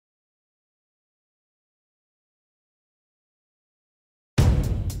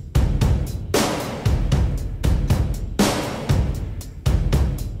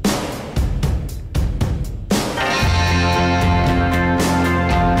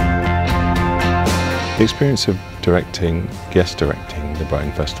The experience of guest directing the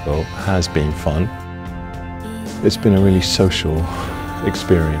Brighton Festival has been fun. It's been a really social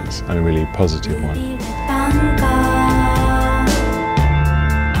experience and a really positive one.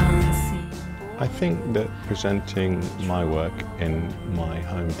 I think that presenting my work in my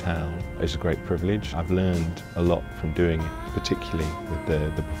hometown is a great privilege. I've learned a lot from doing it, particularly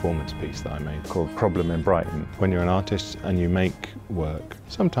with the performance piece that I made called Problem in Brighton. When you're an artist and you make work,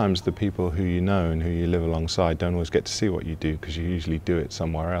 sometimes the people who you know and who you live alongside don't always get to see what you do because you usually do it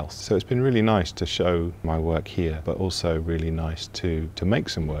somewhere else. So it's been really nice to show my work here, but also really nice to make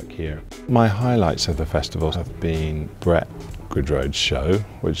some work here. My highlights of the festival have been Brett Goodroad's show,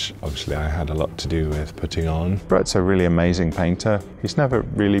 which obviously I had a lot to do with putting on. Brett's a really amazing painter. He's never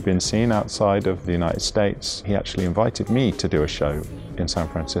really been seen outside of the United States. He actually invited me to do a show in San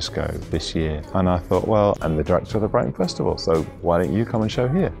Francisco this year, and I thought, well, I'm the director of the Brighton Festival, so why don't you come and show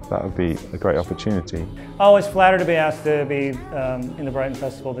here? That would be a great opportunity. Always flattered to be asked to be in the Brighton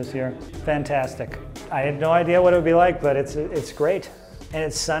Festival this year. Fantastic. I had no idea what it would be like, but it's great. And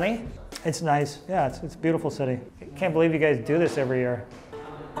it's sunny. It's nice. Yeah, it's a beautiful city. Can't believe you guys do this every year.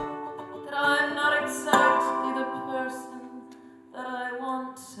 That I'm not exactly the person that I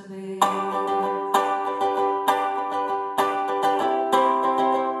want to be.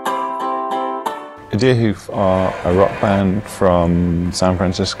 Deerhoof are a rock band from San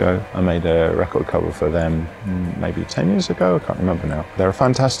Francisco. I made a record cover for them maybe 10 years ago, I can't remember now. They're a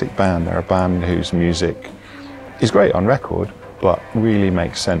fantastic band. They're a band whose music is great on record, but really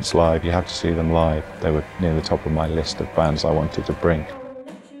makes sense live. You have to see them live. They were near the top of my list of bands I wanted to bring.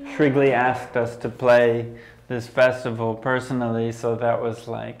 Shrigley asked us to play this festival personally, so that was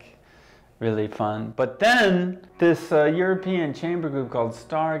like really fun. But then this European chamber group called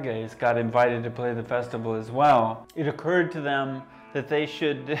Stargaze got invited to play the festival as well. It occurred to them that they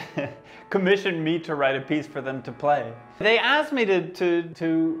should commission me to write a piece for them to play. They asked me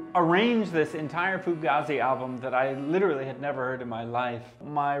to arrange this entire Fugazi album that I literally had never heard in my life.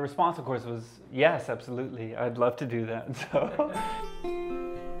 My response, of course, was yes, absolutely. I'd love to do that. So.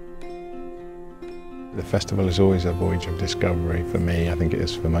 The festival is always a voyage of discovery for me. I think it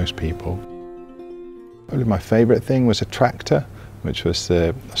is for most people. Probably my favourite thing was Attractor, which was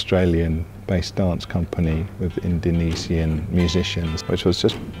the Australian-based dance company with Indonesian musicians, which was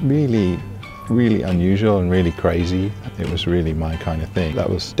just really unusual and really crazy. It was really my kind of thing. That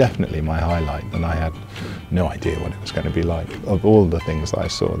was definitely my highlight, and I had no idea what it was going to be like. Of all the things that I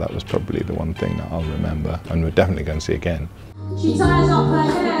saw, that was probably the one thing that I'll remember, and we're definitely going to see again. She ties up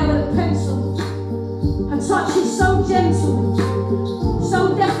her hair with a pencil. Her touch is so gentle,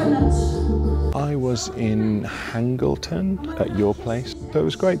 so definite. I was in Hangleton at your place. So it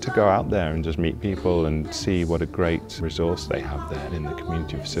was great to go out there and just meet people and see what a great resource they have there in the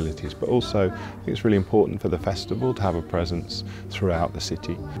community facilities. But also, I think it's really important for the festival to have a presence throughout the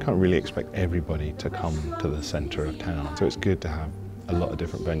city. You can't really expect everybody to come to the centre of town. So it's good to have a lot of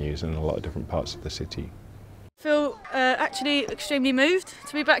different venues in a lot of different parts of the city. I feel actually extremely moved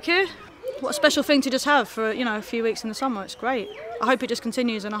to be back here. What a special thing to just have for, a few weeks in the summer. It's great. I hope it just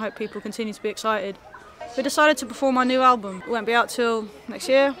continues, and I hope people continue to be excited. We decided to perform our new album. It won't be out till next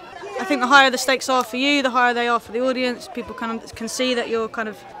year. I think the higher the stakes are for you, the higher they are for the audience. People can see that you're kind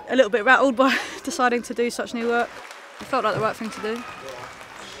of a little bit rattled by deciding to do such new work. It felt like the right thing to do.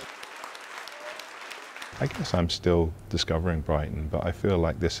 I guess I'm still discovering Brighton, but I feel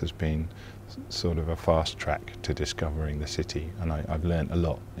like this has been sort of a fast track to discovering the city, and I've learned a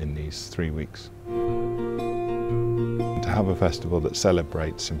lot in these 3 weeks. To have a festival that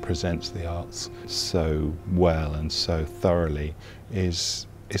celebrates and presents the arts so well and so thoroughly is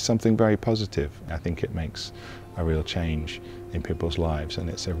something very positive. I think it makes a real change in people's lives, and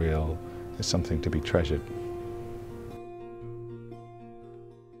it's something to be treasured.